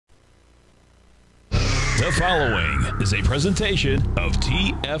The following is a presentation of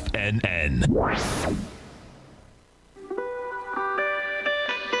TFNN.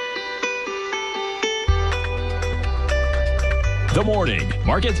 The Morning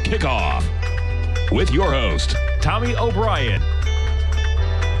Market Kickoff with your host, Tommy O'Brien.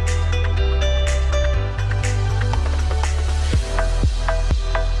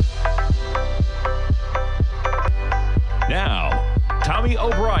 Now, Tommy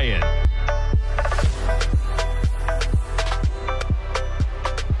O'Brien.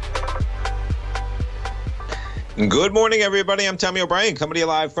 Good morning, everybody. I'm Tommy O'Brien, coming to you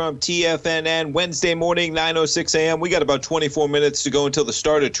live from TFNN Wednesday morning, 9:06 a.m. We got about 24 minutes to go until the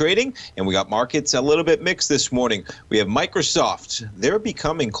start of trading, and we got markets a little bit mixed this morning. We have Microsoft. They're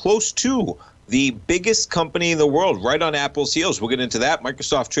becoming close to the biggest company in the world, right on Apple's heels. We'll get into that.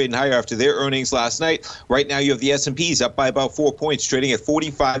 Microsoft trading higher after their earnings last night. Right now, you have the S&Ps up by about 4 points, trading at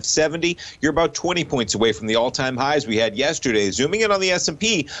 45.70. You're about 20 points away from the all-time highs we had yesterday. Zooming in on the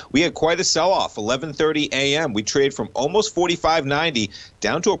S&P, we had quite a sell-off, 11:30 a.m. We trade from almost 45.90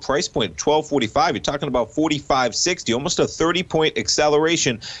 down to a price point of 12.45. You're talking about 45.60, almost a 30-point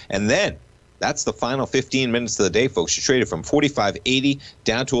acceleration. And then that's the final 15 minutes of the day, folks. You traded from 45.80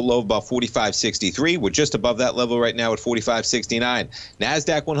 down to a low of about 45.63. We're just above that level right now at 45.69.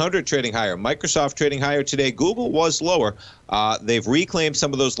 NASDAQ 100 trading higher. Microsoft trading higher today. Google was lower. They've reclaimed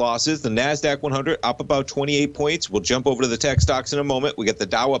some of those losses. The NASDAQ 100 up about 28 points. We'll jump over to the tech stocks in a moment. We got the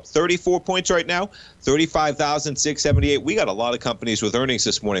Dow up 34 points right now, 35,678. We got a lot of companies with earnings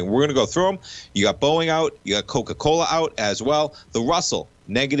this morning. We're going to go through them. You got Boeing out. You got Coca-Cola out as well. The Russell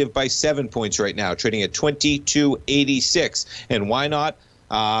negative by 7 points right now, trading at 22.86. And why not?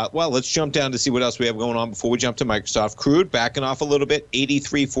 Well, let's jump down to see what else we have going on before we jump to Microsoft. Crude backing off a little bit,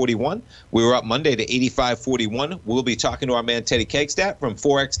 83.41. We were up Monday to 85.41. We'll be talking to our man Teddy Kegstadt from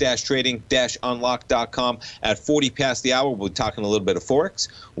forex-trading-unlock.com at 40 past the hour. We'll be talking a little bit of Forex.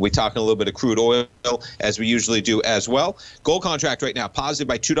 We'll be talking a little bit of crude oil, as we usually do as well. Gold contract right now, positive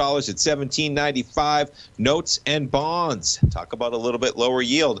by $2 at $17.95. Notes and bonds. Talk about a little bit lower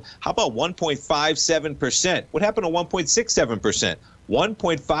yield. How about 1.57%? What happened to 1.67%?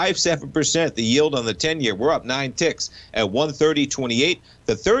 1.57%, the yield on the 10-year. We're up 9 ticks at 130.28.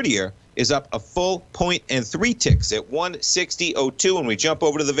 The 30-year is up a full 0.3 ticks at 160.02. And we jump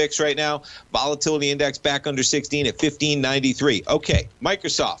over to the VIX right now. Volatility index back under 16 at 1593. Okay,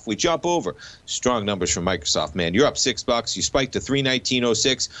 Microsoft, we jump over. Strong numbers from Microsoft, man. You're up $6. You spiked to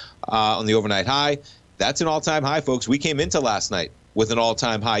 319.06 on the overnight high. That's an all-time high, folks. We came into last night with an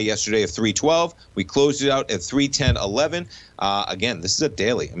all-time high yesterday of 312. We closed it out at 310.11. Again, this is a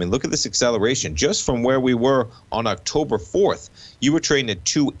daily. I mean, look at this acceleration. Just from where we were on October 4th, you were trading at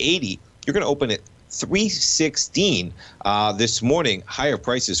 280. You're going to open at 316 this morning. Higher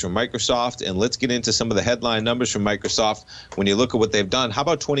prices from Microsoft. And let's get into some of the headline numbers from Microsoft. When you look at what they've done, how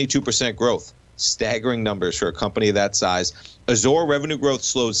about 22% growth? Staggering numbers for a company of that size. Azure revenue growth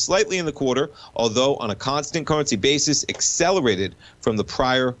slowed slightly in the quarter, although on a constant currency basis accelerated from the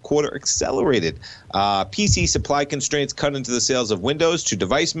prior quarter. PC supply constraints cut into the sales of Windows to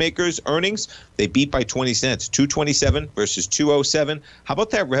device makers. Earnings, they beat by 20 cents, 227 versus 207. How about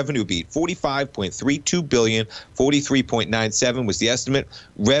that revenue beat? 45.32 billion, 43.97 was the estimate.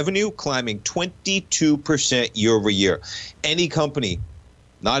 Revenue climbing 22% year over year. Any company,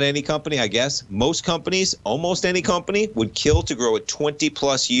 not any company, I guess. Most companies, almost any company, would kill to grow at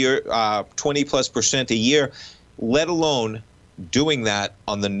 20+% a year, let alone doing that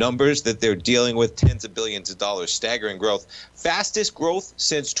on the numbers that they're dealing with, tens of billions of dollars, staggering growth. Fastest growth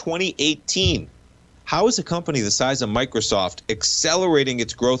since 2018. How is a company the size of Microsoft accelerating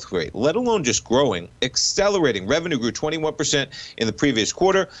its growth rate, let alone just growing, accelerating? Revenue grew 21% in the previous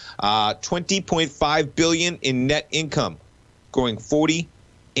quarter, 20.5 billion in net income, growing 48%.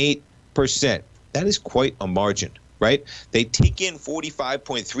 That is quite a margin, right? They take in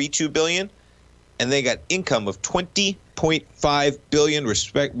 45.32 billion, and they got income of 20.5 billion.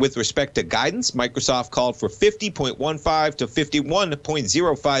 With respect to guidance, Microsoft called for 50.15 to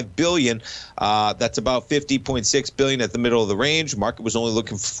 51.05 billion. That's about 50.6 billion at the middle of the range. Market was only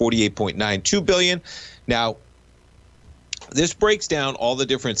looking for 48.92 billion. Now, this breaks down all the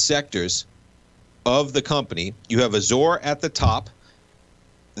different sectors of the company. You have Azure at the top.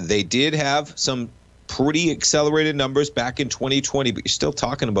 They did have some pretty accelerated numbers back in 2020, but you're still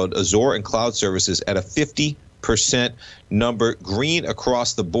talking about Azure and cloud services at a 50% number, green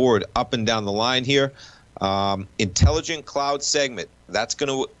across the board, up and down the line here. Intelligent cloud segment, that's going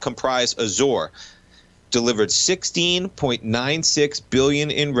to comprise Azure, delivered 16.96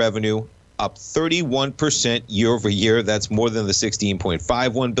 billion in revenue, up 31% year over year. That's more than the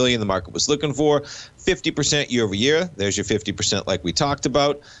 $16.51 billion the market was looking for. 50% year over year. There's your 50% like we talked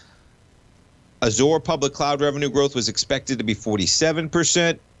about. Azure public cloud revenue growth was expected to be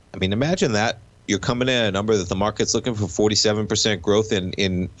 47%. I mean, imagine that. You're coming in at a number that the market's looking for 47% growth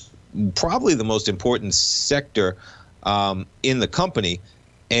in probably the most important sector in the company,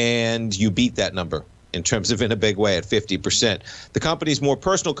 and you beat that number in terms of in a big way at 50%. The company's more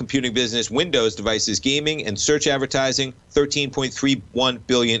personal computing business, Windows devices, gaming, and search advertising, $13.31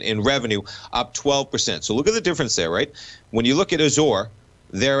 billion in revenue, up 12%. So look at the difference there, right? When you look at Azure,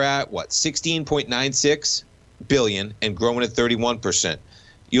 they're at, what, $16.96 billion and growing at 31%.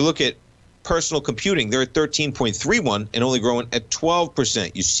 You look at personal computing, they're at 13.31 and only growing at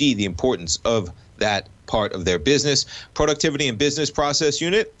 12%. You see the importance of that part of their business. Productivity and business process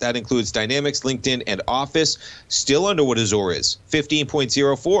unit, that includes Dynamics, LinkedIn, and Office, still under what Azure is,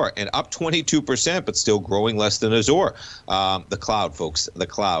 15.04 and up 22%, but still growing less than Azure. The cloud, folks, the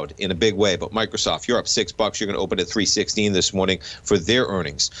cloud in a big way. But Microsoft, you're up $6. You're going to open at $3.16 this morning for their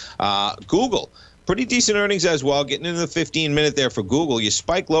earnings. Google, pretty decent earnings as well, getting into the 15-minute there for Google. You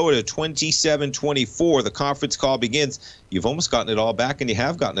spike lower to 27.24. The conference call begins. You've almost gotten it all back, and you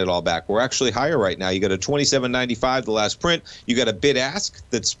have gotten it all back. We're actually higher right now. You got a 27.95, the last print. You got a bid ask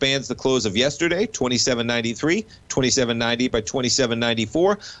that spans the close of yesterday, 27.93, 27.90 by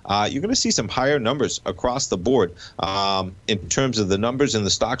 27.94. You're going to see some higher numbers across the board in terms of the numbers and the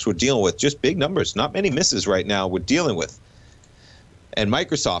stocks we're dealing with. Just big numbers. Not many misses right now we're dealing with. And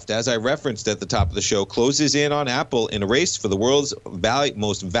Microsoft, as I referenced at the top of the show, closes in on Apple in a race for the world's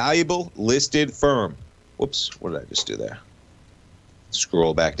most valuable listed firm. Whoops, what did I just do there?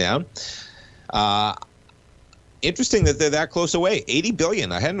 Scroll back down. Interesting that they're that close away. $80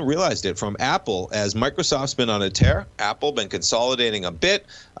 billion. I hadn't realized it from Apple, as Microsoft's been on a tear. Apple been consolidating a bit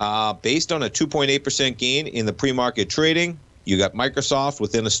based on a 2.8% gain in the pre-market trading. You got Microsoft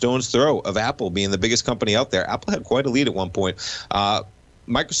within a stone's throw of Apple being the biggest company out there. Apple had quite a lead at one point.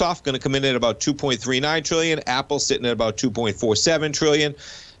 Microsoft going to come in at about $2.39 trillion. Apple sitting at about $2.47 trillion.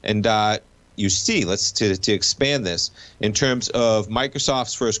 And you see, to expand this in terms of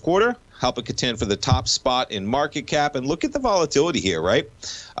Microsoft's first quarter, help it contend for the top spot in market cap. And look at the volatility here, right?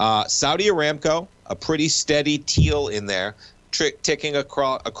 Saudi Aramco, a pretty steady teal in there, ticking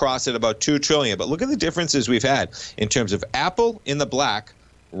across at about $2 trillion. But look at the differences we've had in terms of Apple in the black,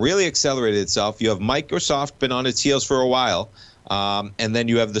 really accelerated itself. You have Microsoft been on its heels for a while, and then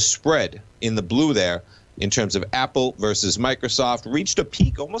you have the spread in the blue there in terms of Apple versus Microsoft, reached a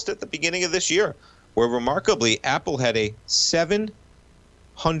peak almost at the beginning of this year, where remarkably Apple had a $700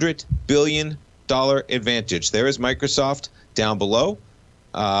 billion advantage. There is Microsoft down below.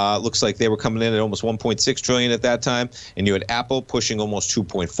 Looks like they were coming in at almost $1.6 trillion at that time, and you had Apple pushing almost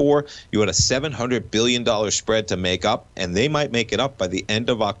 2.4. You had a $700 billion spread to make up, and they might make it up by the end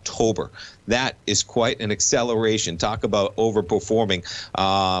of October. That is quite an acceleration. Talk about overperforming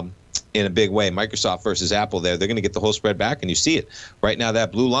in a big way. Microsoft versus Apple there, they're going to get the whole spread back, and you see it. Right now,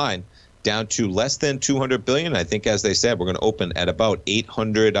 that blue line down to less than $200 billion. I think, as they said, we're going to open at about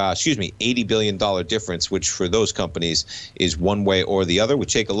 $80 billion difference, which for those companies is one way or the other. We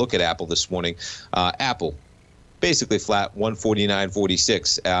take a look at Apple this morning. Apple basically flat,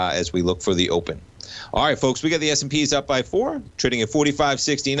 149.46 as we look for the open. All right, folks, we got the S&Ps up by 4, trading at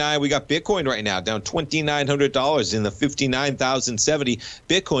 45.69. We got Bitcoin right now down $2,900 in the 59,070.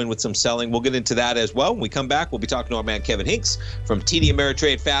 Bitcoin with some selling. We'll get into that as well. When we come back, we'll be talking to our man Kevin Hincks from TD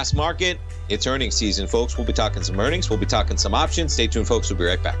Ameritrade Fast Market. It's earnings season, folks. We'll be talking some earnings. We'll be talking some options. Stay tuned, folks. We'll be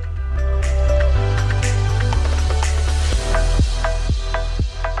right back.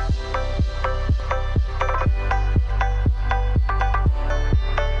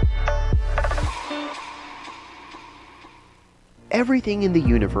 Everything in the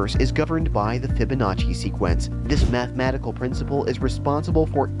universe is governed by the Fibonacci sequence. This mathematical principle is responsible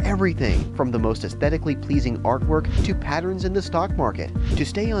for everything from the most aesthetically pleasing artwork to patterns in the stock market. To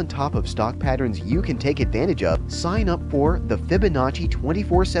stay on top of stock patterns you can take advantage of, sign up for the Fibonacci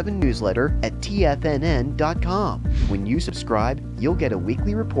 24/7 newsletter at TFNN.com. When you subscribe, you'll get a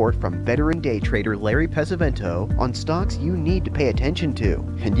weekly report from veteran day trader Larry Pesavento on stocks you need to pay attention to.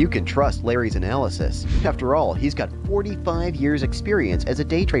 And you can trust Larry's analysis. After all, he's got 45 years experience as a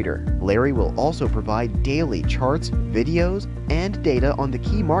day trader. Larry will also provide daily charts, videos, and data on the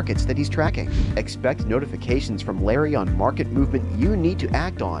key markets that he's tracking. Expect notifications from Larry on market movement you need to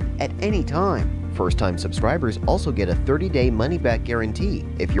act on at any time. First-time subscribers also get a 30-day money-back guarantee.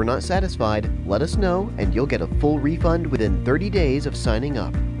 If you're not satisfied, let us know and you'll get a full refund within 30 days of signing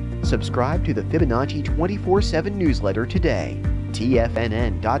up. Subscribe to the Fibonacci 24/7 newsletter today.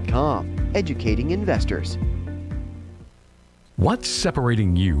 TFNN.com. educating investors. What's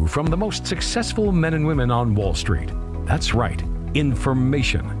separating you from the most successful men and women on Wall Street? That's right,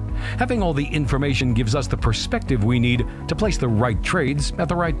 information. Having all the information gives us the perspective we need to place the right trades at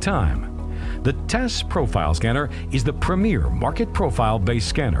the right time. The TAS Profile Scanner is the premier market profile-based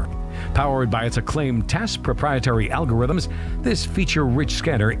scanner. Powered by its acclaimed TAS proprietary algorithms, this feature-rich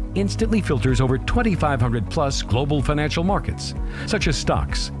scanner instantly filters over 2,500 plus global financial markets, such as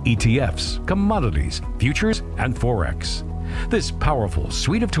stocks, ETFs, commodities, futures, and Forex. This powerful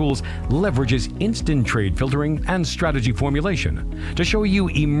suite of tools leverages instant trade filtering and strategy formulation to show you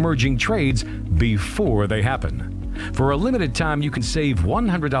emerging trades before they happen. For a limited time, you can save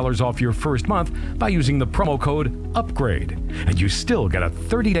 $100 off your first month by using the promo code UPGRADE, and you still get a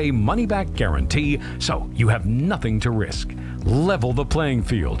 30-day money-back guarantee, so you have nothing to risk. Level the playing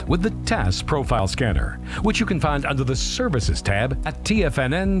field with the TAS Profile Scanner, which you can find under the Services tab at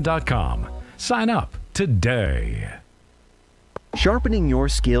TFNN.com. Sign up today. Sharpening your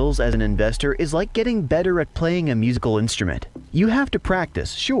skills as an investor is like getting better at playing a musical instrument. You have to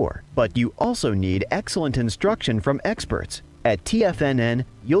practice, sure, but you also need excellent instruction from experts. At TFNN,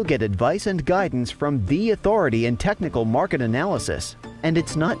 you'll get advice and guidance from the authority in technical market analysis. And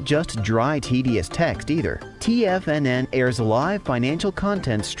it's not just dry, tedious text either. TFNN airs live financial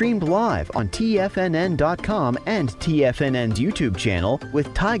content streamed live on TFNN.com and TFNN's YouTube channel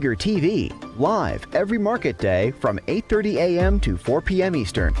with Tiger TV, live every market day from 8:30 a.m. to 4 p.m.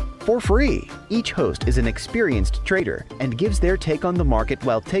 Eastern, for free. Each host is an experienced trader and gives their take on the market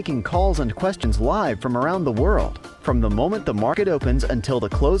while taking calls and questions live from around the world. From the moment the market opens until the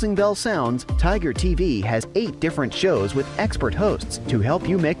closing bell sounds, Tiger TV has 8 different shows with expert hosts to help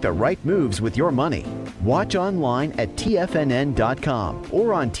you make the right moves with your money. Watch online at TFNN.com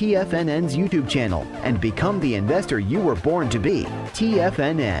or on TFNN's YouTube channel and become the investor you were born to be.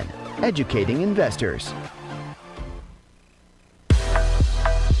 TFNN, educating investors.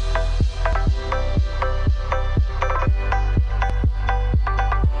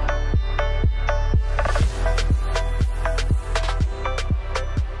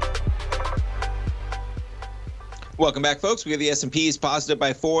 Welcome back, folks. We have the S&Ps positive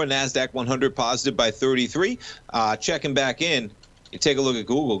by 4, NASDAQ 100 positive by 33. Checking back in, you take a look at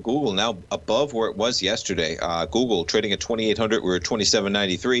Google. Google now above where it was yesterday. Google trading at 2,800. We're at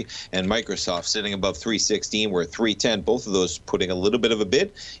 2,793. And Microsoft sitting above 316. We're at 310. Both of those putting a little bit of a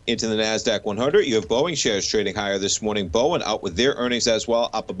bid into the NASDAQ 100. You have Boeing shares trading higher this morning. Boeing out with their earnings as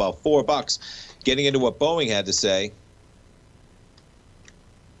well, up about $4. Getting into what Boeing had to say.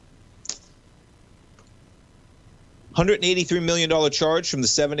 $183 million charge from the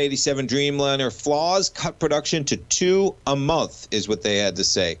 787 Dreamliner flaws, cut production to 2 a month is what they had to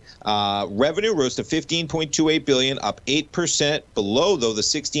say. Revenue rose to $15.28 billion, up 8%, below though the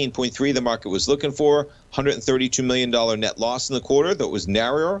 $16.3 the market was looking for. $132 million net loss in the quarter that was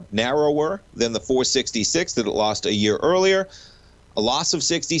narrower than the $466 that it lost a year earlier. A loss of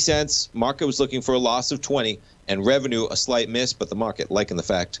 60 cents. Market was looking for a loss of 20, and revenue a slight miss, but the market liking the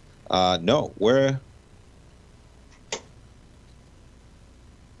fact. No, we're.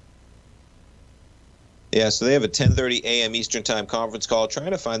 Yeah, so they have a 10:30 a.m. Eastern Time conference call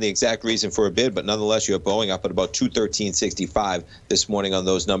trying to find the exact reason for a bid, but nonetheless, you have Boeing up at about 213.65 this morning on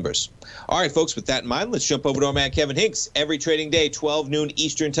those numbers. All right, folks, with that in mind, let's jump over to our man Kevin Hincks. Every trading day, 12 noon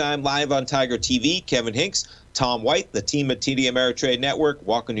Eastern Time, live on Tiger TV. Kevin Hincks, Tom White, the team at TD Ameritrade Network,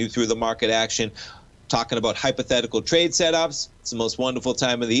 walking you through the market action, talking about hypothetical trade setups. It's the most wonderful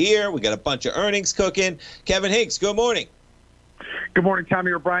time of the year. We got a bunch of earnings cooking. Kevin Hincks, good morning. Good morning,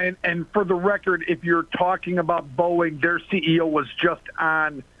 Tommy O'Brien. And for the record, if you're talking about Boeing, their CEO was just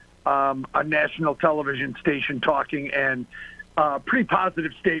on a national television station talking, and pretty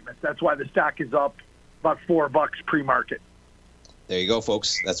positive statements. That's why the stock is up about $4 pre-market. There you go,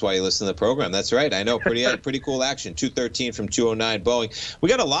 folks. That's why you listen to the program. That's right. I know. Pretty cool action. 213 from 209 Boeing. We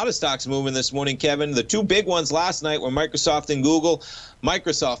got a lot of stocks moving this morning, Kevin. The two big ones last night were Microsoft and Google.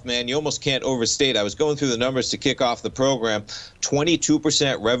 Microsoft, man, you almost can't overstate. I was going through the numbers to kick off the program.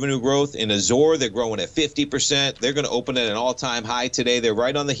 22% revenue growth in Azure. They're growing at 50%. They're going to open at an all-time high today. They're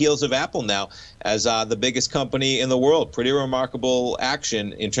right on the heels of Apple now as the biggest company in the world. Pretty remarkable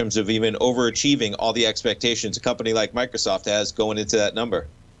action in terms of even overachieving all the expectations a company like Microsoft has going into that number.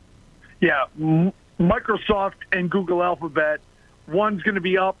 Yeah, Microsoft and Google Alphabet, one's going to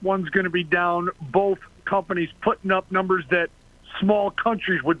be up, one's going to be down. Both companies putting up numbers that small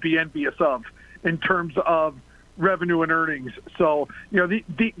countries would be envious of in terms of revenue and earnings. So, you know,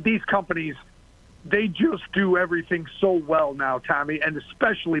 these companies, they just do everything so well now, Tommy, and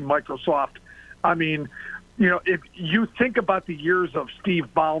especially Microsoft. I mean, you know, if you think about the years of Steve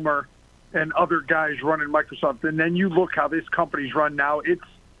Ballmer and other guys running Microsoft. And then you look how this company's run now, it's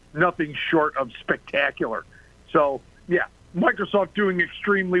nothing short of spectacular. So, yeah, Microsoft doing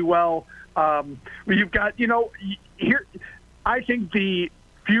extremely well. You've got, here, I think the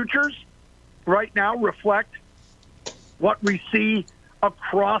futures right now reflect what we see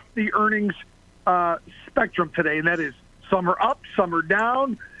across the earnings spectrum today, and that is some are up, some are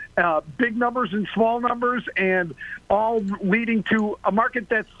down, big numbers and small numbers, and all leading to a market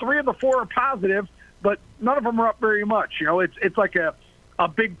that's 3 of the 4 are positive, but none of them are up very much. It's like a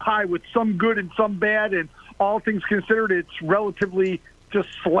big pie with some good and some bad, and all things considered, it's relatively just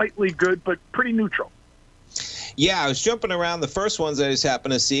slightly good, but pretty neutral. Yeah, I was jumping around. The first ones I just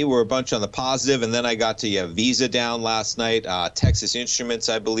happened to see were a bunch on the positive, and then I got to Visa down last night. Texas Instruments,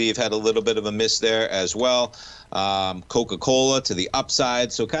 I believe, had a little bit of a miss there as well. Coca-Cola to the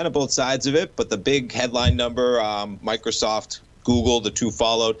upside, so kind of both sides of it. But the big headline number, Microsoft, Google, the two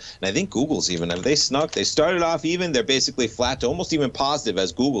followed. And I think Google's even, they snuck. They started off even. They're basically flat to almost even positive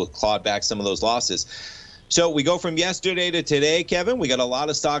as Google clawed back some of those losses. So we go from yesterday to today, Kevin. We got a lot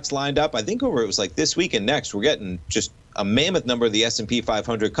of stocks lined up. I think it was like this week and next, we're getting just a mammoth number of the S&P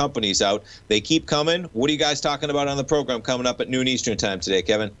 500 companies out. They keep coming. What are you guys talking about on the program coming up at noon Eastern time today,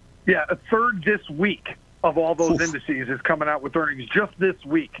 Kevin? Yeah, a third this week of all those indices is coming out with earnings just this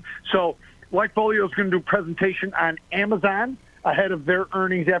week. So Lightfolio is going to do a presentation on Amazon ahead of their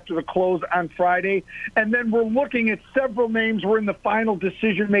earnings after the close on Friday. And then we're looking at several names. We're in the final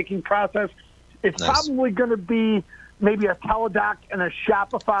decision-making process. It's probably going to be maybe a Teladoc and a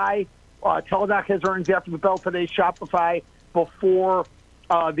Shopify. Teladoc has earnings after the bell today, Shopify before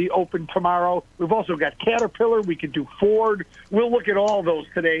the open tomorrow. We've also got Caterpillar. We could do Ford. We'll look at all those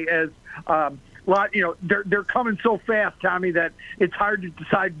today as they're coming so fast, Tommy, that it's hard to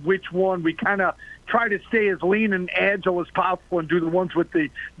decide which one. We kind of try to stay as lean and agile as possible and do the ones with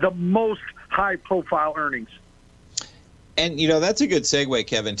the most high-profile earnings. And, that's a good segue,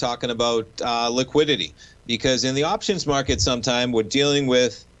 Kevin, talking about liquidity, because in the options market sometime we're dealing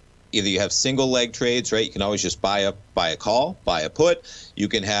with either you have single leg trades, right? You can always just buy a call, buy a put. You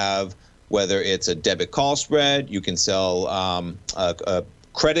can have, whether it's a debit call spread, you can sell a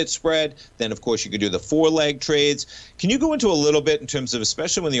credit spread. Then, of course, you can do the 4-leg trades. Can you go into a little bit in terms of,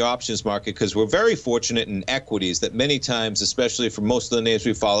 especially in the options market, because we're very fortunate in equities that many times, especially for most of the names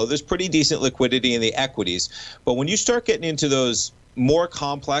we follow, there's pretty decent liquidity in the equities. But when you start getting into those more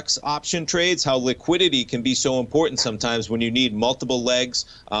complex option trades, how liquidity can be so important sometimes when you need multiple legs,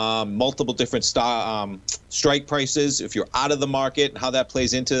 multiple different strike prices, if you're out of the market, how that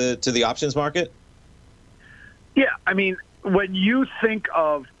plays into the options market? Yeah, I mean, when you think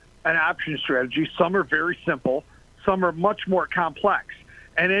of an option strategy, some are very simple, some are much more complex.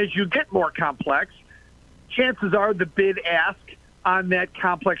 And as you get more complex, chances are the bid-ask on that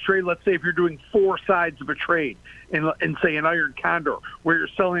complex trade, let's say if you're doing 4 sides of a trade in say, an iron condor, where you're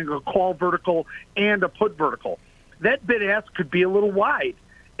selling a call vertical and a put vertical, that bid-ask could be a little wide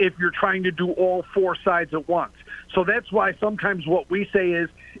if you're trying to do all 4 sides at once. So that's why sometimes what we say is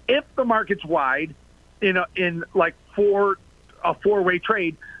if the market's wide, in like a 4-way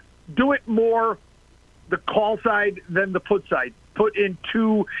trade, do it more the call side than the put side. Put in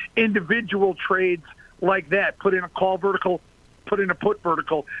 2 individual trades like that. Put in a call vertical, put in a put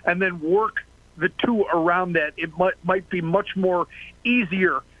vertical, and then work the 2 around that. It might be much more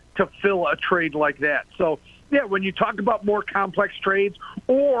easier to fill a trade like that. So, yeah, when you talk about more complex trades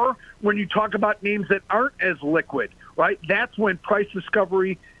or when you talk about names that aren't as liquid, right, that's when price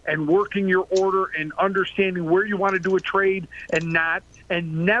discovery and working your order and understanding where you want to do a trade and not,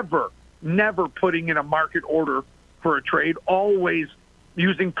 and never putting in a market order for a trade, always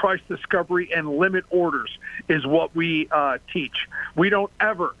using price discovery and limit orders is what we teach. We don't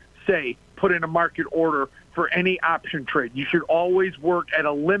ever say put in a market order for any option trade. You should always work at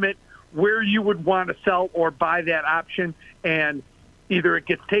a limit where you would want to sell or buy that option, and either it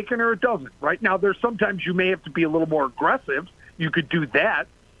gets taken or it doesn't. Right now, there's sometimes you may have to be a little more aggressive. You could do that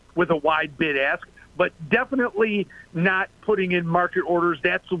with a wide bid ask, but definitely not putting in market orders.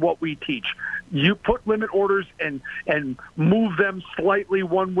 That's what we teach. You put limit orders and move them slightly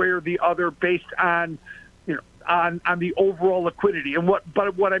one way or the other based on on the overall liquidity. And what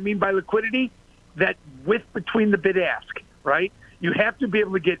I mean by liquidity, that width between the bid ask, right? You have to be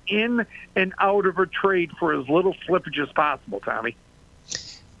able to get in and out of a trade for as little slippage as possible, Tommy.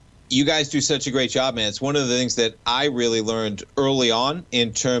 You guys do such a great job, man. It's one of the things that I really learned early on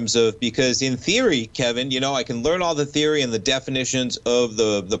in terms of, because in theory, Kevin, I can learn all the theory and the definitions of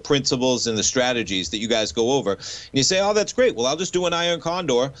the principles and the strategies that you guys go over. And you say, oh, that's great. Well, I'll just do an iron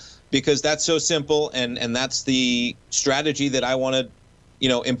condor because that's so simple and that's the strategy that I want to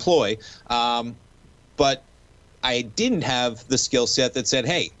employ. But I didn't have the skill set that said,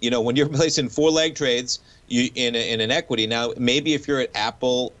 hey, when you're placing 4-leg trades in an equity, now maybe if you're at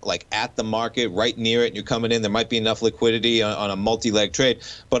Apple, like at the market, right near it, and you're coming in, there might be enough liquidity on a multi-leg trade.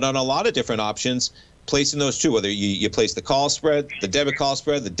 But on a lot of different options, placing those two, whether you place the call spread, the debit call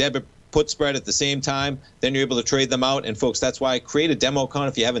spread, the debit put spread at the same time, then you're able to trade them out. And folks, that's why I create a demo account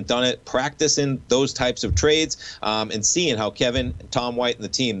if you haven't done it. Practicing those types of trades and seeing how Kevin, Tom White, and the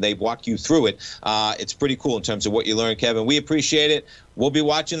team, they walk you through it. It's pretty cool in terms of what you learn, Kevin. We appreciate it. We'll be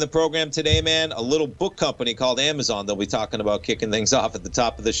watching the program today, man. A little book company called Amazon. They'll be talking about kicking things off at the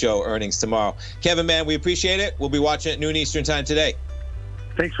top of the show, earnings tomorrow. Kevin, man, we appreciate it. We'll be watching at noon Eastern time today.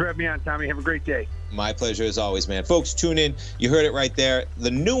 Thanks for having me on, Tommy. Have a great day. My pleasure as always, man. Folks, tune in. You heard it right there. The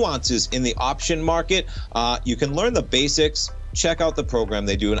nuances in the option market. You can learn the basics. Check out the program.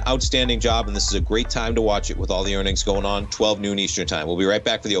 They do an outstanding job, and this is a great time to watch it with all the earnings going on, 12 noon Eastern time. We'll be right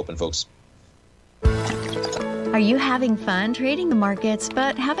back for the open, folks. Are you having fun trading the markets,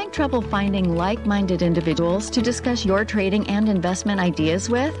 but having trouble finding like-minded individuals to discuss your trading and investment ideas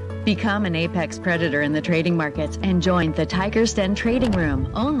with? Become an apex predator in the trading markets and join the Tiger's Den Trading Room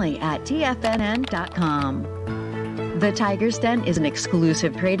only at TFNN.com. The Tiger's Den is an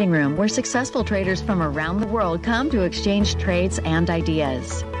exclusive trading room where successful traders from around the world come to exchange trades and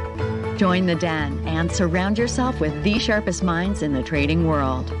ideas. Join the den and surround yourself with the sharpest minds in the trading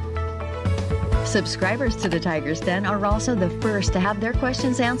world. Subscribers to the Tiger's Den are also the first to have their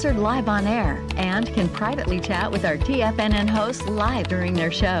questions answered live on air and can privately chat with our TFNN hosts live during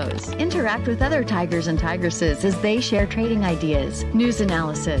their shows. Interact with other Tigers and Tigresses as they share trading ideas, news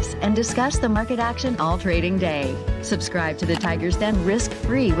analysis, and discuss the market action all trading day. Subscribe to the Tiger's Den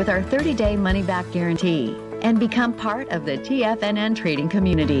risk-free with our 30-day money-back guarantee and become part of the TFNN trading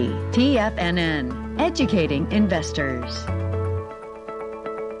community. TFNN, educating investors.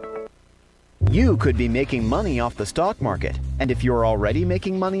 You could be making money off the stock market. And if you're already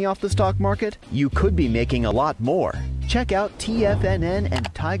making money off the stock market, you could be making a lot more. Check out TFNN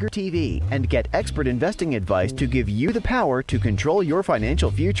and Tiger TV and get expert investing advice to give you the power to control your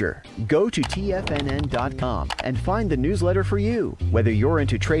financial future. Go to TFNN.com and find the newsletter for you. Whether you're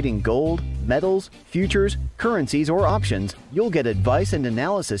into trading gold, metals, futures, currencies, or options, you'll get advice and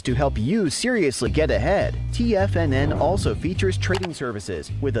analysis to help you seriously get ahead. TFNN also features trading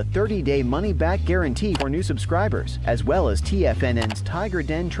services with a 30-day money-back guarantee for new subscribers, as well as TFNN's Tiger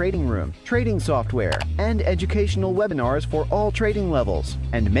Den Trading Room, trading software, and educational webinars for all trading levels.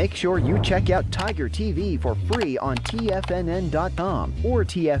 And make sure you check out Tiger TV for free on TFNN.com or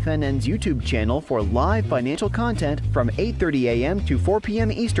TFNN's YouTube channel for live financial content from 8:30 a.m. to 4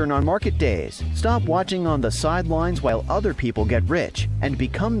 p.m. Eastern on market days. Stop watching on the sidelines while other people get rich and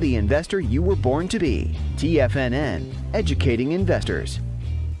become the investor you were born to be. TFNN, educating investors.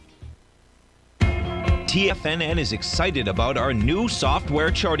 TFNN is excited about our new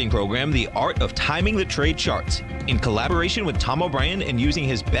software charting program, The Art of Timing the Trade Charts. In collaboration with Tom O'Brien and using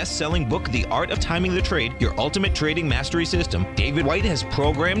his best-selling book, The Art of Timing the Trade, Your Ultimate Trading Mastery System, David White has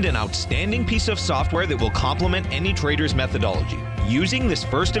programmed an outstanding piece of software that will complement any trader's methodology. Using this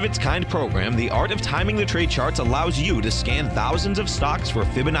first-of-its-kind program, The Art of Timing the Trade Charts allows you to scan thousands of stocks for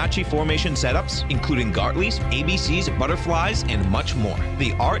Fibonacci formation setups, including Gartley's, ABC's, butterflies, and much more.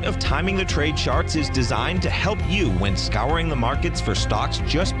 The Art of Timing the Trade Charts is designed to help you when scouring the markets for stocks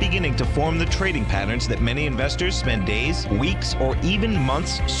just beginning to form the trading patterns that many investors spend days, weeks, or even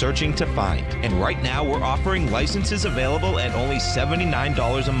months searching to find. And right now, we're offering licenses available at only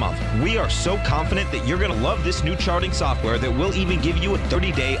 $79 a month. We are so confident that you're going to love this new charting software that will even give you a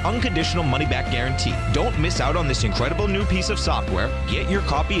 30-day unconditional money-back guarantee. Don't miss out on this incredible new piece of software. Get your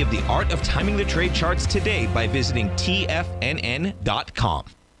copy of The Art of Timing the Trade Charts today by visiting TFNN.com.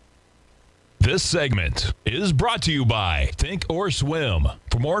 This segment is brought to you by Thinkorswim.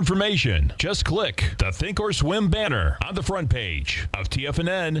 For more information, just click the Thinkorswim banner on the front page of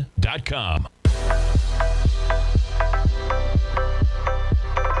TFNN.com.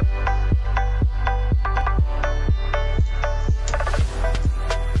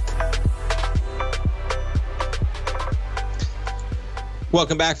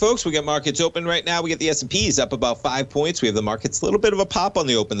 Welcome back, folks. We got markets open right now. We get the S&Ps up about 5 points. We have the markets a little bit of a pop on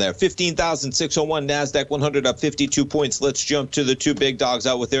the open there. 15,601. NASDAQ 100 up 52 points. Let's jump to the two big dogs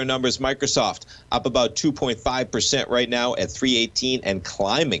out with their numbers. Microsoft up about 2.5% right now at 318 and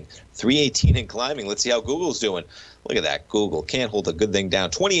climbing. 318 and climbing. Let's see how Google's doing. Look at that. Google can't hold a good thing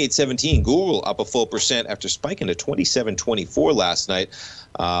down. 28.17. Google up a full percent after spiking to 27.24 last night.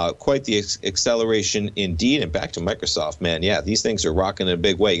 Quite the acceleration indeed. And back to Microsoft, man. Yeah, these things are rocking in a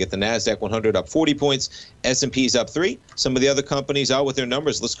big way. You get the NASDAQ 100 up 40 points. S&P's up 3. Some of the other companies out with their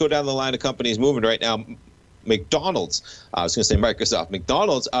numbers. Let's go down the line of companies moving right now. McDonald's, I was going to say Microsoft.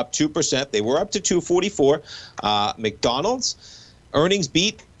 McDonald's up 2%. They were up to 244. McDonald's earnings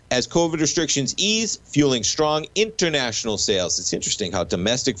beat as COVID restrictions ease, fueling strong international sales. It's interesting how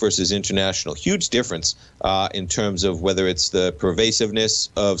domestic versus international, huge difference in terms of whether it's the pervasiveness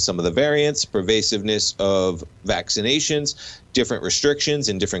of some of the variants, pervasiveness of vaccinations, different restrictions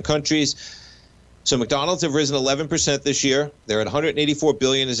in different countries. So McDonald's have risen 11% this year. They're at $184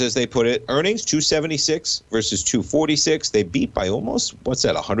 billion, as they put it. Earnings, $276 versus $246. They beat by almost,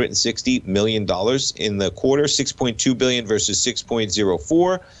 $160 million in the quarter, $6.2 billion versus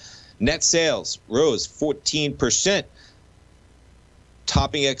 $6.04. Net sales rose 14%,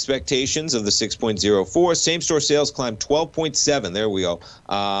 topping expectations of the 6.04. Same-store sales climbed 12.7. There we go,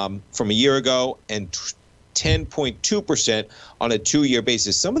 from a year ago, and 10.2% on a two-year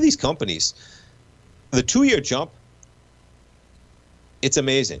basis. Some of these companies, the two-year jump, it's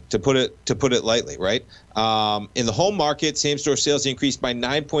amazing, to put it lightly, right? In the home market, same-store sales increased by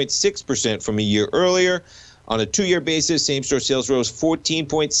 9.6% from a year earlier. On a two-year basis, same-store sales rose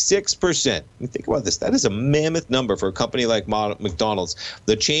 14.6%. Think about this. That is a mammoth number for a company like McDonald's.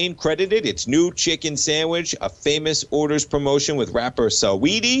 The chain credited its new chicken sandwich, a famous orders promotion with rapper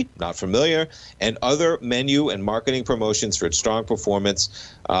Saweetie, not familiar, and other menu and marketing promotions for its strong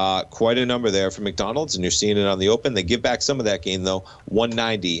performance. Quite a number there for McDonald's, and you're seeing it on the open. They give back some of that gain, though,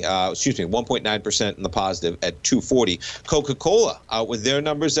 1.9% in the positive at 240. Coca-Cola out with their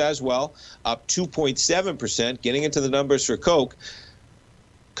numbers as well, up 2.7%. Getting into the numbers for Coke,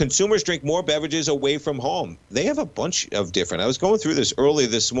 consumers drink more beverages away from home. They have a bunch of different. I was going through this earlier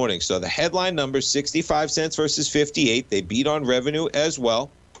this morning. So the headline numbers, 65 cents versus 58. They beat on revenue as well.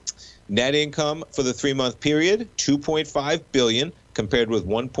 Net income for the 3-month period, $2.5 billion, compared with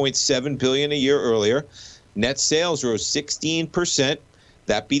 $1.7 billion a year earlier. Net sales rose 16%.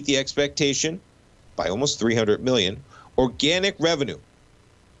 That beat the expectation by almost $300 million. Organic revenue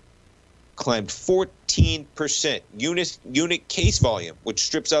climbed 14%. Unit case volume, which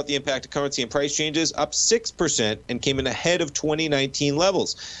strips out the impact of currency and price changes, up 6% and came in ahead of 2019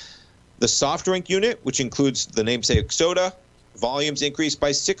 levels. The soft drink unit, which includes the namesake soda, volumes increased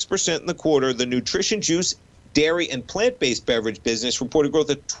by 6% in the quarter. The nutrition juice, dairy, and plant-based beverage business reported growth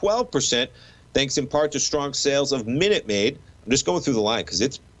of 12%, thanks in part to strong sales of Minute Maid. I'm just going through the line because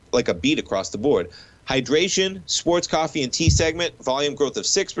it's like a beat across the board. Hydration, sports coffee, and tea segment, volume growth of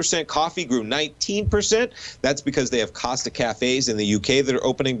 6%. Coffee grew 19%. That's because they have Costa cafes in the UK that are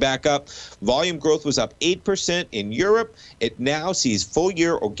opening back up. Volume growth was up 8% in Europe. It now sees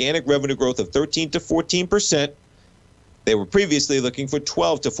full-year organic revenue growth of 13 to 14%. They were previously looking for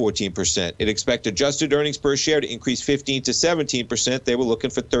 12 to 14%. It expected adjusted earnings per share to increase 15 to 17%. They were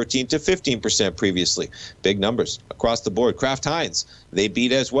looking for 13 to 15% previously. Big numbers across the board. Kraft Heinz, they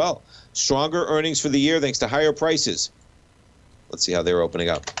beat as well. Stronger earnings for the year thanks to higher prices. Let's see how they're opening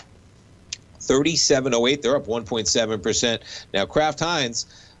up. 37.08, they're up 1.7%. Now, Kraft Heinz,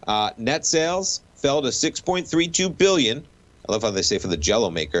 net sales fell to $6.32 billion. I love how they say for the Jell-O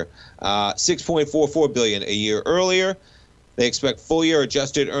maker. $6.44 billion a year earlier. They expect full-year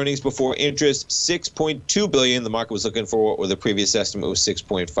adjusted earnings before interest, $6.2 billion. The market was looking for what were the previous estimate was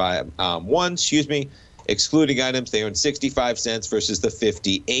 6.51. Excluding items, they earned 65 cents versus the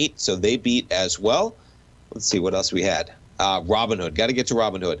 58, so they beat as well. Let's see what else we had. Robinhood. Got to get to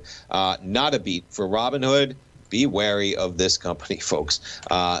Robinhood. Not a beat for Robinhood. Be wary of this company, folks.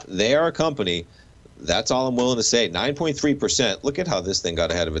 They are a company. That's all I'm willing to say. 9.3%. Look at how this thing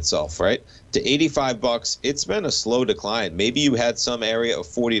got ahead of itself, right? To $85. It's been a slow decline. Maybe you had some area of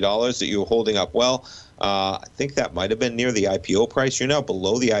 $40 that you were holding up well. I think that might have been near the IPO price. You're now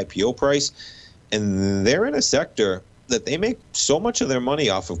below the IPO price. And they're in a sector that they make so much of their money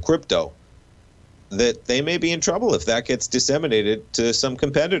off of crypto that they may be in trouble if that gets disseminated to some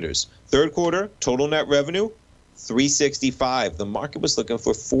competitors. Third quarter, total net revenue, $365. The market was looking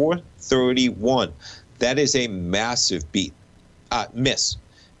for $431. That is a massive miss.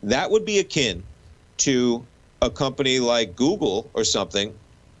 That would be akin to a company like Google or something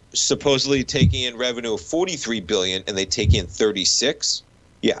supposedly taking in revenue of $43 billion and they take in $36.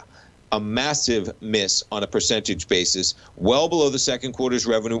 Yeah. A massive miss on a percentage basis, well below the second quarter's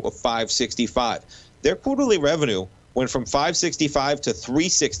revenue of $565. Their quarterly revenue went from 565 to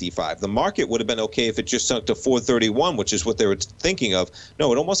 365. The market would have been okay if it just sunk to 431, which is what they were thinking of.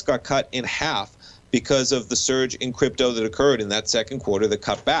 No, it almost got cut in half because of the surge in crypto that occurred in that second quarter that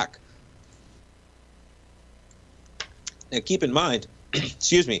cut back. Now, keep in mind,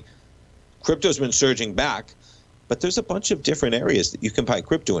 excuse me, crypto's been surging back, but there's a bunch of different areas that you can buy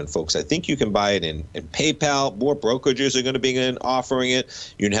crypto in, folks. I think you can buy it in PayPal. More brokerages are going to be offering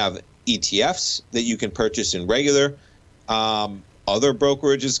it. You can have ETFs that you can purchase in regular other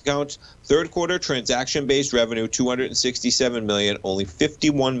brokerages accounts. Third quarter transaction-based revenue, $267 million, only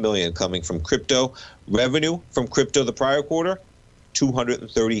 $51 million coming from crypto. Revenue from crypto the prior quarter,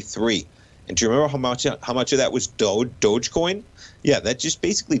 $233. And do you remember how much of that was Dogecoin? Yeah, that just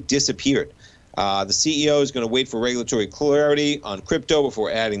basically disappeared. The CEO is going to wait for regulatory clarity on crypto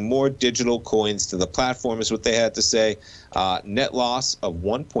before adding more digital coins to the platform, is what they had to say. Net loss of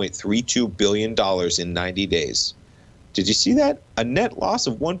 $1.32 billion in 90 days. Did you see that? A net loss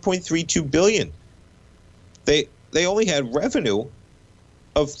of $1.32 billion. They only had revenue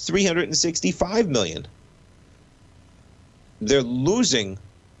of $365 million. They're losing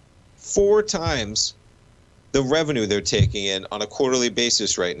 4 times the revenue they're taking in on a quarterly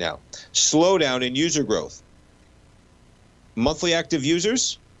basis right now. Slowdown in user growth. Monthly active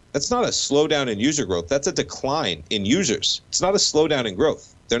users, that's not a slowdown in user growth. That's a decline in users. It's not a slowdown in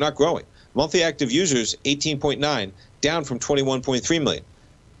growth. They're not growing. Monthly active users, 18.9, down from 21.3 million.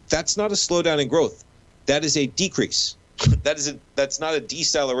 That's not a slowdown in growth. That is a decrease. That's not a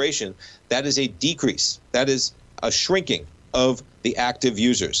deceleration. That is a decrease. That is a shrinking of the active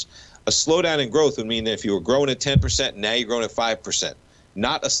users. A slowdown in growth would mean that if you were growing at 10%, now you're growing at 5%.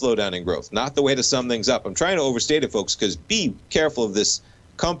 Not a slowdown in growth. Not the way to sum things up. I'm trying to overstate it, folks, because be careful of this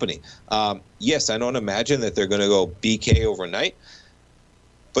company. Yes, I don't imagine that they're going to go BK overnight,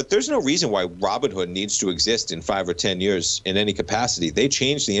 but there's no reason why Robinhood needs to exist in 5 or 10 years in any capacity. They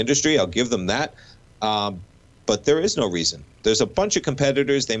changed the industry. I'll give them that. But there is no reason. There's a bunch of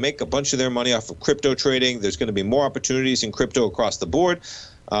competitors. They make a bunch of their money off of crypto trading. There's going to be more opportunities in crypto across the board.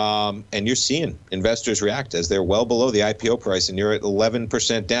 And you're seeing investors react as they're well below the IPO price, and you're at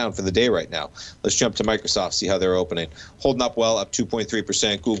 11% down for the day right now. Let's jump to Microsoft, see how they're opening. Holding up well, up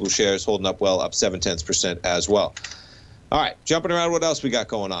 2.3%. Google shares holding up well, up 0.7% as well. All right, jumping around, what else we got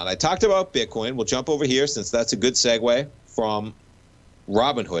going on? I talked about Bitcoin. We'll jump over here since that's a good segue from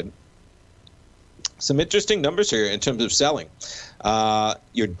Robinhood. Some interesting numbers here in terms of selling.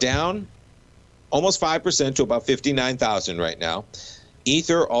 You're down almost 5% to about 59,000 right now.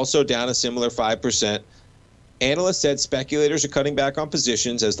 Ether also down a similar 5%. Analysts said speculators are cutting back on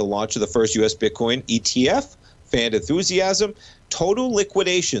positions as the launch of the first U.S. Bitcoin ETF fanned enthusiasm. Total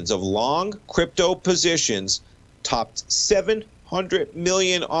liquidations of long crypto positions topped 700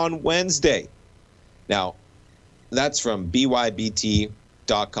 million on Wednesday. Now, that's from BYBT.com.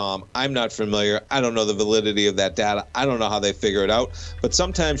 I'm not familiar. I don't know the validity of that data. I don't know how they figure it out. But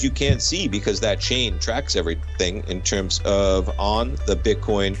sometimes you can't see because that chain tracks everything in terms of on the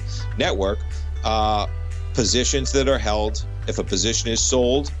Bitcoin network. Positions that are held, if a position is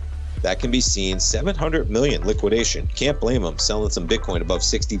sold, that can be seen. 700 million liquidation. Can't blame them selling some Bitcoin above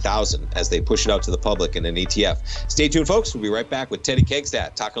 60,000 as they push it out to the public in an ETF. Stay tuned, folks. We'll be right back with Teddy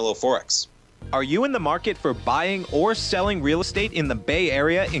Kegstad talking a little Forex. Are you in the market for buying or selling real estate in the Bay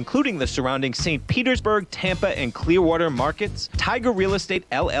Area, including the surrounding St. Petersburg, Tampa, and Clearwater markets? Tiger Real Estate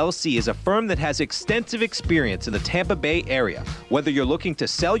LLC is a firm that has extensive experience in the Tampa Bay area. Whether you're looking to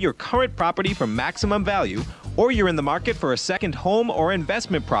sell your current property for maximum value, or you're in the market for a second home or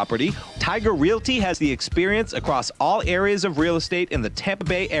investment property, Tiger Realty has the experience across all areas of real estate in the Tampa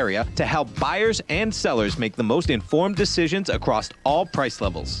Bay area to help buyers and sellers make the most informed decisions across all price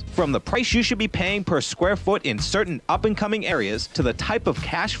levels. From the price you should be paying per square foot in certain up-and-coming areas to the type of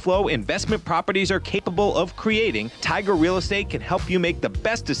cash flow investment properties are capable of creating, Tiger Real Estate can help you make the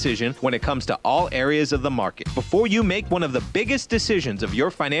best decision when it comes to all areas of the market. Before you make one of the biggest decisions of your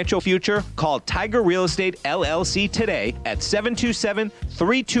financial future, call Tiger Real Estate LLC today at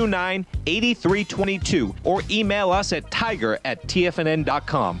 727-329-8322 or email us at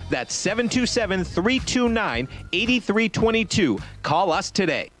tiger@tfnn.com. That's 727-329-8322. Call us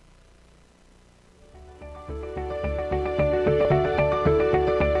today.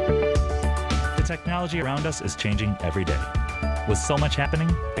 The technology around us is changing every day. With so much happening,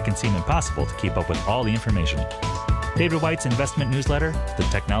 it can seem impossible to keep up with all the information. David White's investment newsletter, The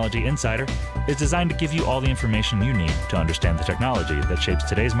Technology Insider, is designed to give you all the information you need to understand the technology that shapes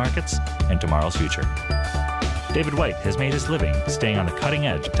today's markets and tomorrow's future. David White has made his living staying on the cutting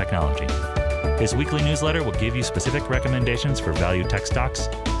edge of technology. His weekly newsletter will give you specific recommendations for value tech stocks,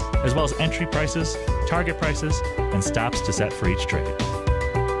 as well as entry prices, target prices, and stops to set for each trade.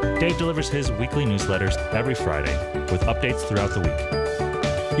 Dave delivers his weekly newsletters every Friday with updates throughout the week.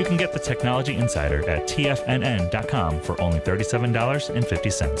 You can get the Technology Insider at TFNN.com for only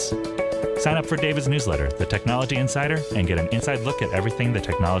 $37.50. Sign up for David's newsletter, The Technology Insider, and get an inside look at everything the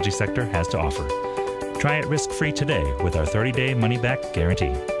technology sector has to offer. Try it risk-free today with our 30-day money-back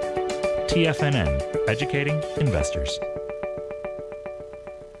guarantee. TFNN, educating investors.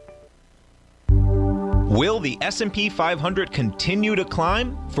 Will the S&P 500 continue to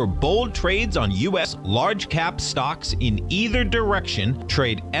climb? For bold trades on U.S. large-cap stocks in either direction,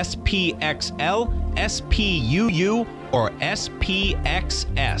 trade SPXL, SPUU, or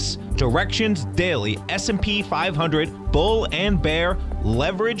SPXS. Directions Daily S&P 500 Bull and Bear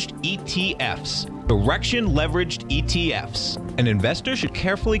Leveraged ETFs. Direction Leveraged ETFs. An investor should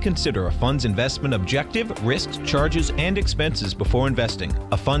carefully consider a fund's investment objective, risks, charges, and expenses before investing.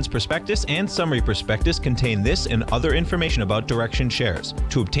 A fund's prospectus and summary prospectus contain this and other information about Direction shares.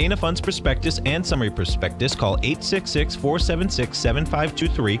 To obtain a fund's prospectus and summary prospectus, call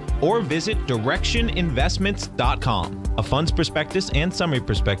 866-476-7523 or visit directioninvestments.com. A fund's prospectus and summary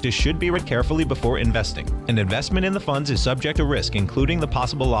prospectus should be read carefully before investing. An investment in the funds is subject to risk, including the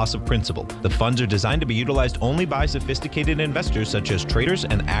possible loss of principal. The funds are designed to be utilized only by sophisticated investors such as traders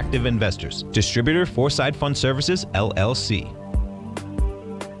and active investors. Distributor Foreside Fund Services, LLC.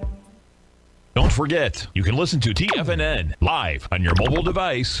 Don't forget, you can listen to TFNN live on your mobile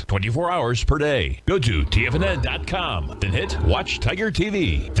device 24 hours per day. Go to TFNN.com, then hit Watch Tiger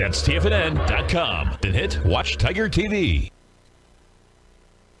TV. That's TFNN.com, then hit Watch Tiger TV.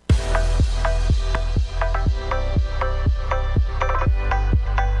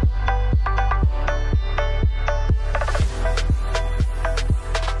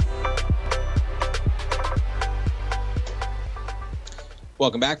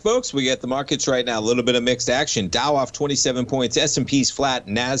 Welcome back, folks. We get the markets right now. A little bit of mixed action. Dow off 27 points. S&P's flat.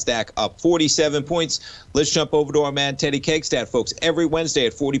 NASDAQ up 47 points. Let's jump over to our man, Teddy Kegstad, folks. Every Wednesday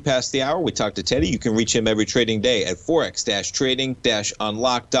at 40 past the hour, we talk to Teddy. You can reach him every trading day at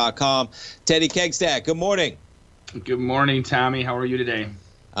forex-trading-unlock.com. Teddy Kegstad, good morning. Good morning, Tommy. How are you today?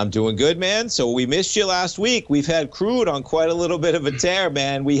 I'm doing good, man. So we missed you last week. We've had crude on quite a little bit of a tear,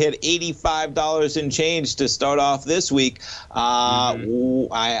 man. We hit $85 and change to start off this week. I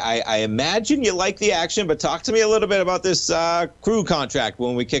imagine you like the action, but talk to me a little bit about this crude contract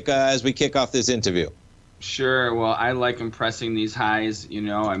when we as we kick off this interview. Sure. Well, I like compressing these highs.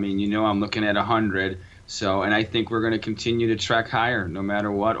 I'm looking at 100. And I think we're going to continue to track higher no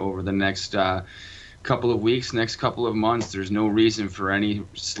matter what over the next couple of weeks, next couple of months. There's no reason for any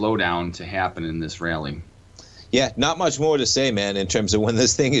slowdown to happen in this rally. Yeah, not much more to say, man, in terms of when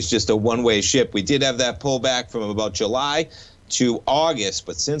this thing is just a one-way ship. We did have that pullback from about July to August,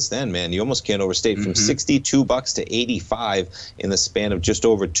 but since then, man, you almost can't overstate from $62 to 85 in the span of just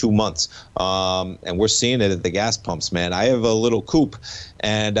over 2 months. And we're seeing it at the gas pumps, man. I have a little coupe,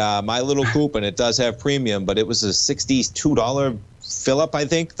 and my little coupe, and it does have premium, but it was a $62 fill up, I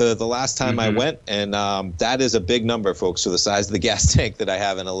think, the last time I went, and that is a big number, folks, for the size of the gas tank that I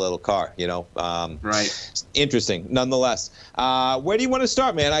have in a little car. Right. Interesting, nonetheless. Where do you want to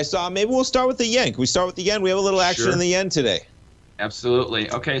start, man? Maybe we'll start with the yen. Can we start with the yen? We have a little action in the yen today. Absolutely.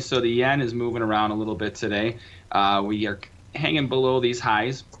 Okay, so the yen is moving around a little bit today. We are hanging below these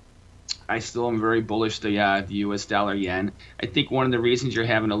highs. I still am very bullish the U.S. dollar yen. I think one of the reasons you're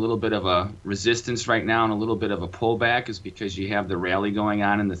having a little bit of a resistance right now and a little bit of a pullback is because you have the rally going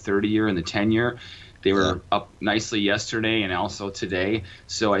on in the 30-year and the 10-year. They were up nicely yesterday and also today.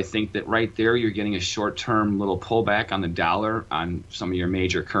 So I think that right there you're getting a short-term little pullback on the dollar on some of your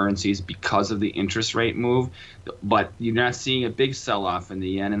major currencies because of the interest rate move. But you're not seeing a big sell-off in the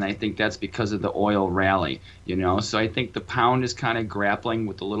yen, and I think that's because of the oil rally. So I think the pound is kind of grappling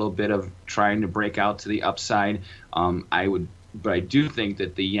with a little bit of trying to break out to the upside. But I do think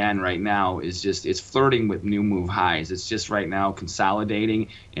that the yen right now it's flirting with new move highs. It's just right now consolidating,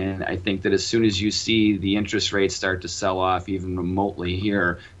 and I think that as soon as you see the interest rates start to sell off even remotely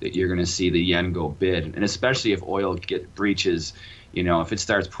here, that you're going to see the yen go bid, and especially if oil breaches, if it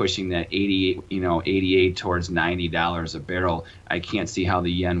starts pushing that 88 towards $90 a barrel, I can't see how the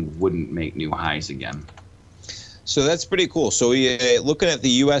yen wouldn't make new highs again. So that's pretty cool. So looking at the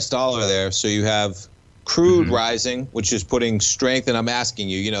U.S. dollar there, so you have crude rising, which is putting strength, and I'm asking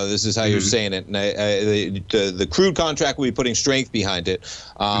you, this is how you're saying it. And the crude contract will be putting strength behind it,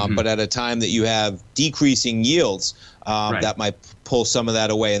 but at a time that you have decreasing yields, that might pull some of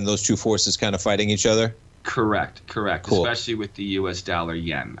that away, and those two forces kind of fighting each other. Correct. Cool. Especially with the U.S. dollar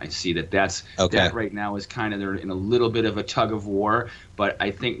yen. I see that right now is kind of they're in a little bit of a tug of war. But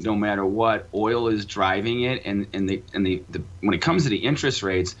I think no matter what, oil is driving it, and when it comes to the interest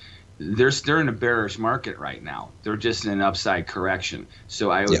rates, they're in a bearish market right now. They're just in an upside correction.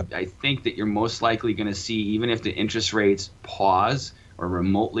 So I think that you're most likely going to see, even if the interest rates pause or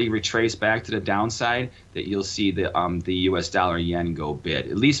remotely retrace back to the downside, that you'll see the U.S. dollar yen go bid,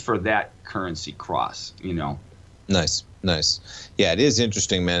 at least for that currency cross. Nice. Yeah, it is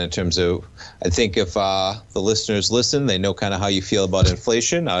interesting, man, in terms of, I think if the listeners listen, they know kind of how you feel about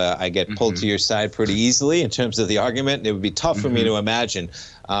inflation. I get pulled to your side pretty easily in terms of the argument. It would be tough for me to imagine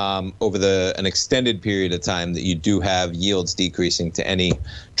over an extended period of time that you do have yields decreasing to any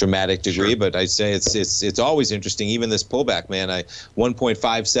dramatic degree. But I'd say it's always interesting. Even this pullback, man,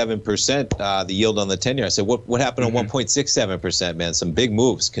 1.57% the yield on the 10-year. I said, what happened on 1.67%, man? Some big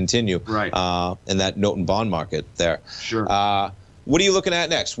moves continue in that note and bond market there. Sure. What are you looking at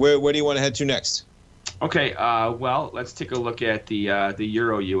next? Where do you want to head to next? Okay. Well, let's take a look at the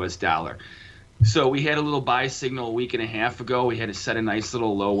euro US dollar. So we had a little buy signal a week and a half ago. We had to set a nice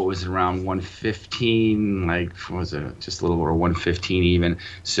little low. What was it, around 115? What was it? Just a little over 115 even.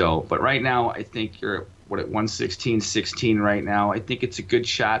 So, but right now I think you're at 116.16 right now. I think it's a good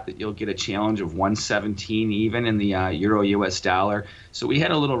shot that you'll get a challenge of 117 even in the euro US dollar. So we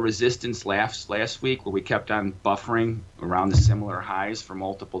had a little resistance last week where we kept on buffering around the similar highs for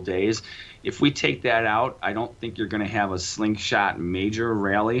multiple days. If we take that out, I don't think you're going to have a slingshot major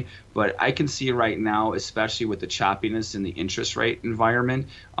rally, but I can see right now, especially with the choppiness in the interest rate environment,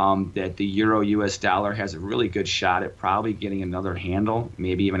 that the euro US dollar has a really good shot at probably getting another handle,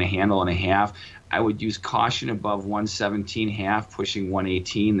 maybe even a handle and a half. I would use caution above 117.5, pushing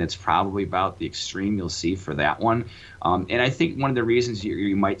 118. That's probably about the extreme you'll see for that one. And I think one of the reasons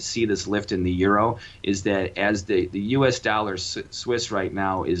you might see this lift in the euro is that as the U.S. dollar Swiss right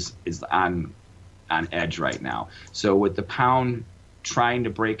now is on edge right now. So with the pound trying to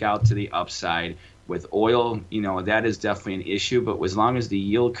break out to the upside, with oil, that is definitely an issue. But as long as the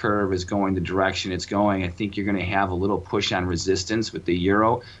yield curve is going the direction it's going, I think you're going to have a little push on resistance with the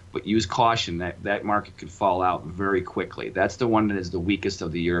euro. But use caution. That market could fall out very quickly. That's the one that is the weakest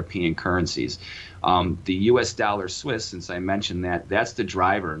of the European currencies. The U.S. dollar Swiss, since I mentioned that's the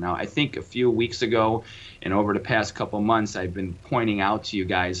driver. Now, I think a few weeks ago and over the past couple months, I've been pointing out to you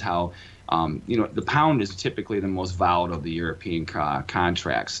guys how the pound is typically the most volatile of the European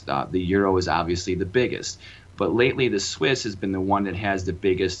contracts. The euro is obviously the biggest. But lately, the Swiss has been the one that has the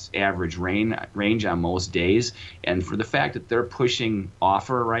biggest average range on most days. And for the fact that they're pushing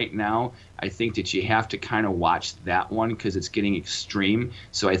offer right now, I think that you have to kind of watch that one because it's getting extreme.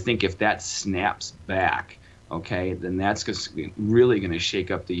 So I think if that snaps back, okay, then that's really going to shake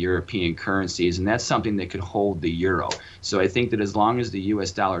up the European currencies, and that's something that could hold the euro. So I think that as long as the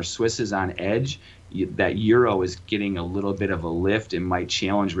U.S. dollar Swiss is on edge, that euro is getting a little bit of a lift and might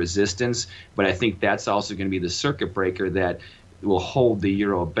challenge resistance. But I think that's also going to be the circuit breaker that will hold the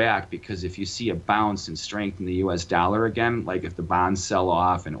euro back, because if you see a bounce in strength in the U.S. dollar again, like if the bonds sell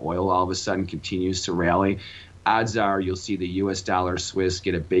off and oil all of a sudden continues to rally, odds are you'll see the U.S. dollar Swiss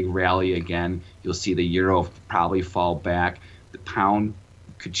get a big rally again. You'll see the euro probably fall back. The pound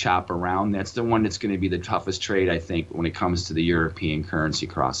could chop around. That's the one that's going to be the toughest trade, I think, when it comes to the European currency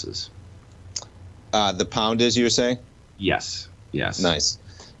crosses. The pound is, you were saying? Yes. Nice.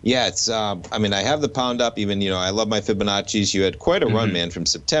 Yeah, it's. I have the pound up. Even, I love my Fibonacci's. You had quite a run, man, from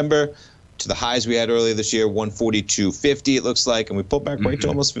September to the highs we had earlier this year, 142.50 it looks like, and we pulled back right to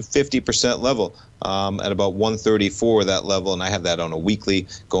almost 50% level at about 134 that level, and I have that on a weekly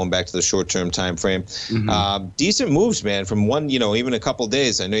going back to the short-term time frame. Decent moves, man, from one, even a couple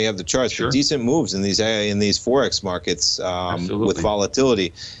days. I know you have the charts, but decent moves in these forex markets with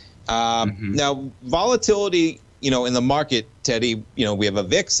volatility. Now, volatility, in the market, Teddy, we have a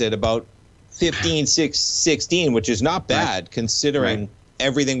VIX at about 15.16, which is not bad considering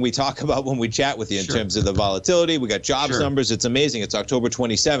everything we talk about when we chat with you in terms of the volatility. We got jobs numbers. It's amazing. It's October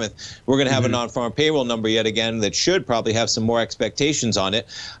 27th. We're going to have a non-farm payroll number yet again that should probably have some more expectations on it.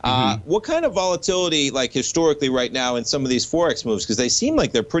 What kind of volatility, like historically right now in some of these forex moves, because they seem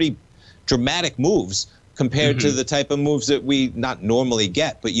like they're pretty dramatic moves compared to the type of moves that we not normally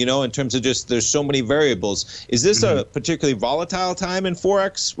get. But, in terms of just there's so many variables. Is this a particularly volatile time in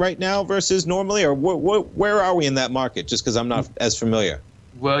Forex right now versus normally? Or where are we in that market, just because I'm not as familiar?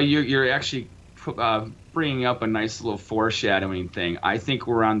 Well, you're actually bringing up a nice little foreshadowing thing. I think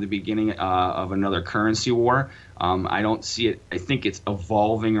we're on the beginning of another currency war. I don't see it. I think it's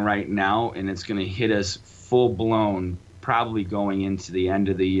evolving right now, and it's going to hit us full-blown probably going into the end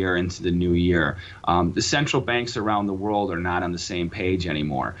of the year, into the new year. The central banks around the world are not on the same page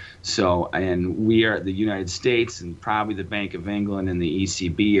anymore. So, and we are, the United States and probably the Bank of England and the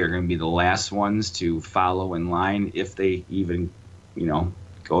ECB are going to be the last ones to follow in line, if they even,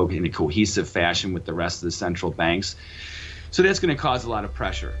 go in a cohesive fashion with the rest of the central banks. So that's going to cause a lot of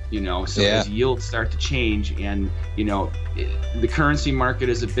pressure, So as yields start to change, and the currency market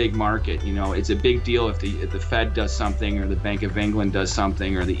is a big market. It's a big deal if the Fed does something, or the Bank of England does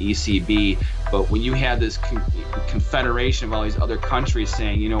something, or the ECB. But when you have this confederation of all these other countries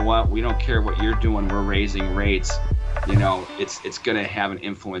saying, you know what, we don't care what you're doing, we're raising rates. It's going to have an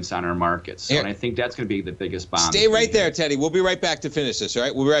influence on our markets. So, and I think that's going to be the biggest bomb. Stay right there, Teddy. We'll be right back to finish this, all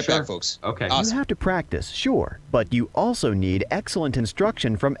right? We'll be right back, folks. Okay. Awesome. You have to practice, sure, but you also need excellent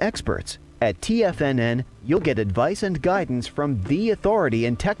instruction from experts. At TFNN, you'll get advice and guidance from the authority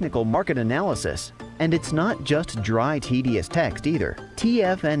in technical market analysis. And it's not just dry, tedious text either.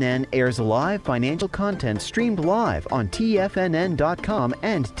 TFNN airs live financial content streamed live on TFNN.com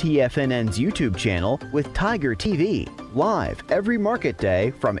and TFNN's YouTube channel with Tiger TV, live every market day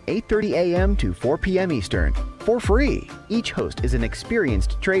from 8:30 a.m. to 4 p.m. Eastern, for free. Each host is an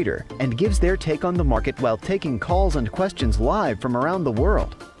experienced trader and gives their take on the market while taking calls and questions live from around the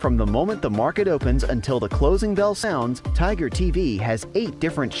world. From the moment the market opens until the closing bell sounds, Tiger TV has 8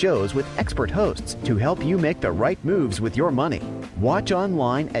 different shows with expert hosts to help you make the right moves with your money. Watch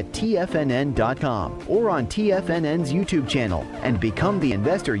online at TFNN.com or on TFNN's YouTube channel and become the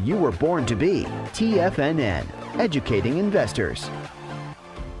investor you were born to be. TFNN, educating investors.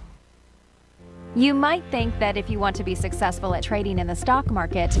 You might think that if you want to be successful at trading in the stock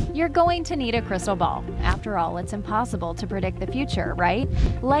market, you're going to need a crystal ball. After all, it's impossible to predict the future, right?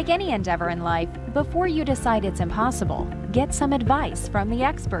 Like any endeavor in life, before you decide it's impossible, get some advice from the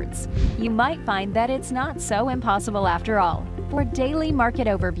experts. You might find that it's not so impossible after all. For daily market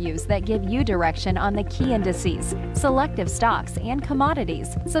overviews that give you direction on the key indices, selective stocks, and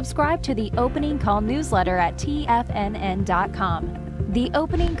commodities, subscribe to the Opening Call newsletter at TFNN.com. The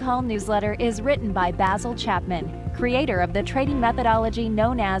Opening Call newsletter is written by Basil Chapman, creator of the trading methodology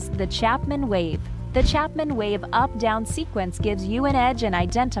known as the Chapman Wave. The Chapman Wave up-down sequence gives you an edge in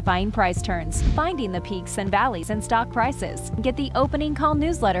identifying price turns, finding the peaks and valleys in stock prices. Get the Opening Call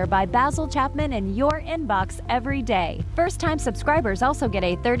newsletter by Basil Chapman in your inbox every day. First-time subscribers also get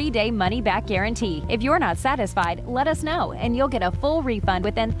a 30-day money-back guarantee. If you're not satisfied, let us know, and you'll get a full refund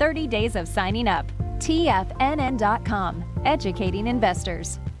within 30 days of signing up. TFNN.com, educating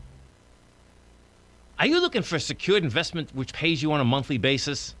investors. Are you looking for a secured investment which pays you on a monthly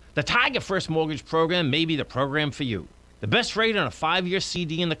basis? The Tiger First Mortgage Program may be the program for you. The best rate on a 5-year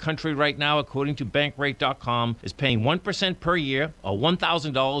CD in the country right now, according to Bankrate.com, is paying 1% per year, or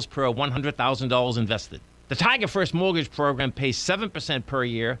 $1,000 per $100,000 invested. The Tiger First Mortgage Program pays 7% per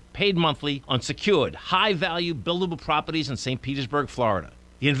year, paid monthly, on secured, high-value, buildable properties in St. Petersburg, Florida.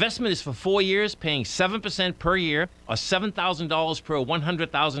 The investment is for 4 years, paying 7% per year, or $7,000 per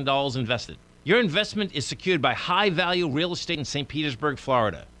 $100,000 invested. Your investment is secured by high-value real estate in St. Petersburg,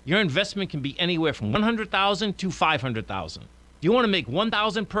 Florida. Your investment can be anywhere from $100,000 to $500,000. Do you want to make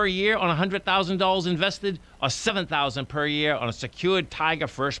 $1,000 per year on $100,000 invested, or $7,000 per year on a secured Tiger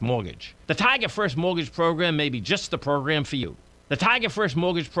First mortgage? The Tiger First Mortgage Program may be just the program for you. The Tiger First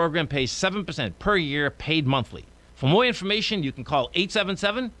Mortgage Program pays 7% per year, paid monthly. For more information, you can call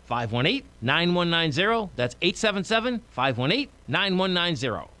 877-518-9190. That's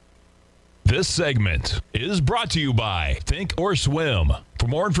 877-518-9190. This segment is brought to you by Thinkorswim. For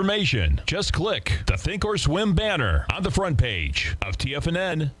more information, just click the Thinkorswim banner on the front page of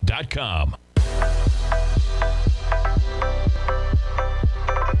TFNN.com.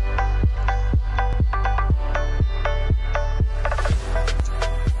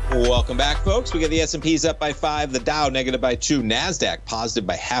 Welcome back, folks. We got the S&Ps up by 5, the Dow negative by 2, NASDAQ positive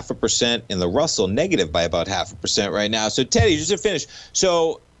by 0.5%, and the Russell negative by about 0.5% right now. So, Teddy, just to finish,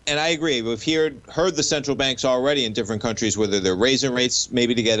 and I agree, we've heard the central banks already in different countries, whether they're raising rates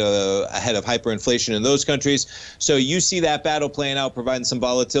maybe to get ahead of hyperinflation in those countries. So you see that battle playing out, providing some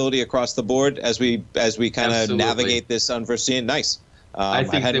volatility across the board as we kind of navigate this unforeseen. Nice. I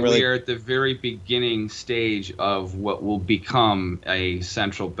think that we are at the very beginning stage of what will become a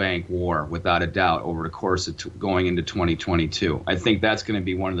central bank war, without a doubt, over the course of going into 2022. I think that's going to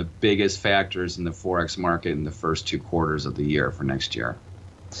be one of the biggest factors in the Forex market in the first 2 quarters of the year for next year.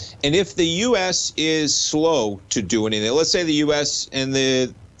 And if the U.S. is slow to do anything, let's say the U.S. and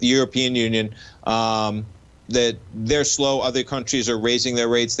the European Union, that they're slow, other countries are raising their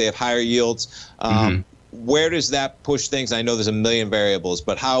rates, they have higher yields. Where does that push things? I know there's a million variables,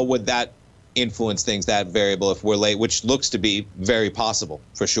 but how would that influence things, that variable, if we're late, which looks to be very possible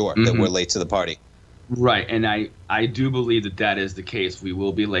for sure, that we're late to the party. Right, and I do believe that is the case. We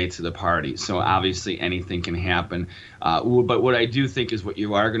will be late to the party, so obviously anything can happen. But what I do think is what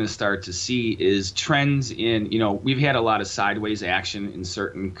you are going to start to see is trends in, we've had a lot of sideways action in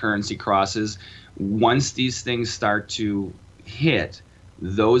certain currency crosses. Once these things start to hit,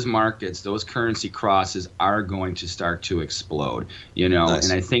 those markets, those currency crosses are going to start to explode, Nice.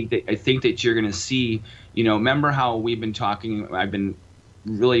 And I think that you're going to see, remember how we've been talking, I've been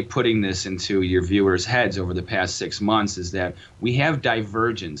really putting this into your viewers' heads over the past 6 months, is that we have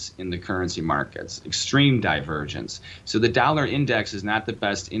divergence in the currency markets, extreme divergence. So the dollar index is not the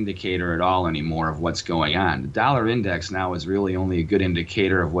best indicator at all anymore of what's going on. The dollar index now is really only a good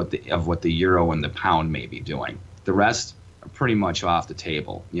indicator of what the euro and the pound may be doing. The rest are pretty much off the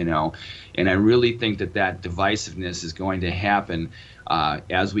table, And I really think that divisiveness is going to happen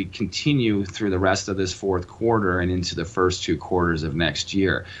as we continue through the rest of this fourth quarter and into the first 2 quarters of next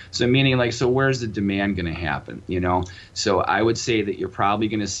year. So meaning so where's the demand going to happen, So I would say that you're probably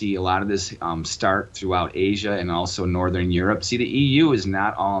going to see a lot of this start throughout Asia and also Northern Europe. See, the EU is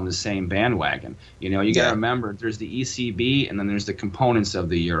not all on the same bandwagon. You got to remember there's the ECB and then there's the components of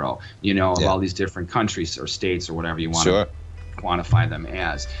the euro, of all these different countries or states or whatever you want to quantify them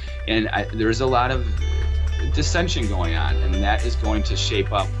as. And there's a lot of dissension going on, and that is going to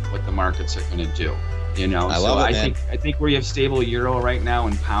shape up what the markets are going to do. I think where you have stable euro right now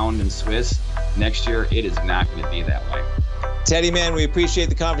and pound and Swiss, next year it is not going to be that way. Teddy, man, we appreciate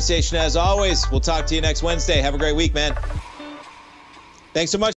the conversation as always. We'll talk to you next Wednesday. Have a great week, man. Thanks so much.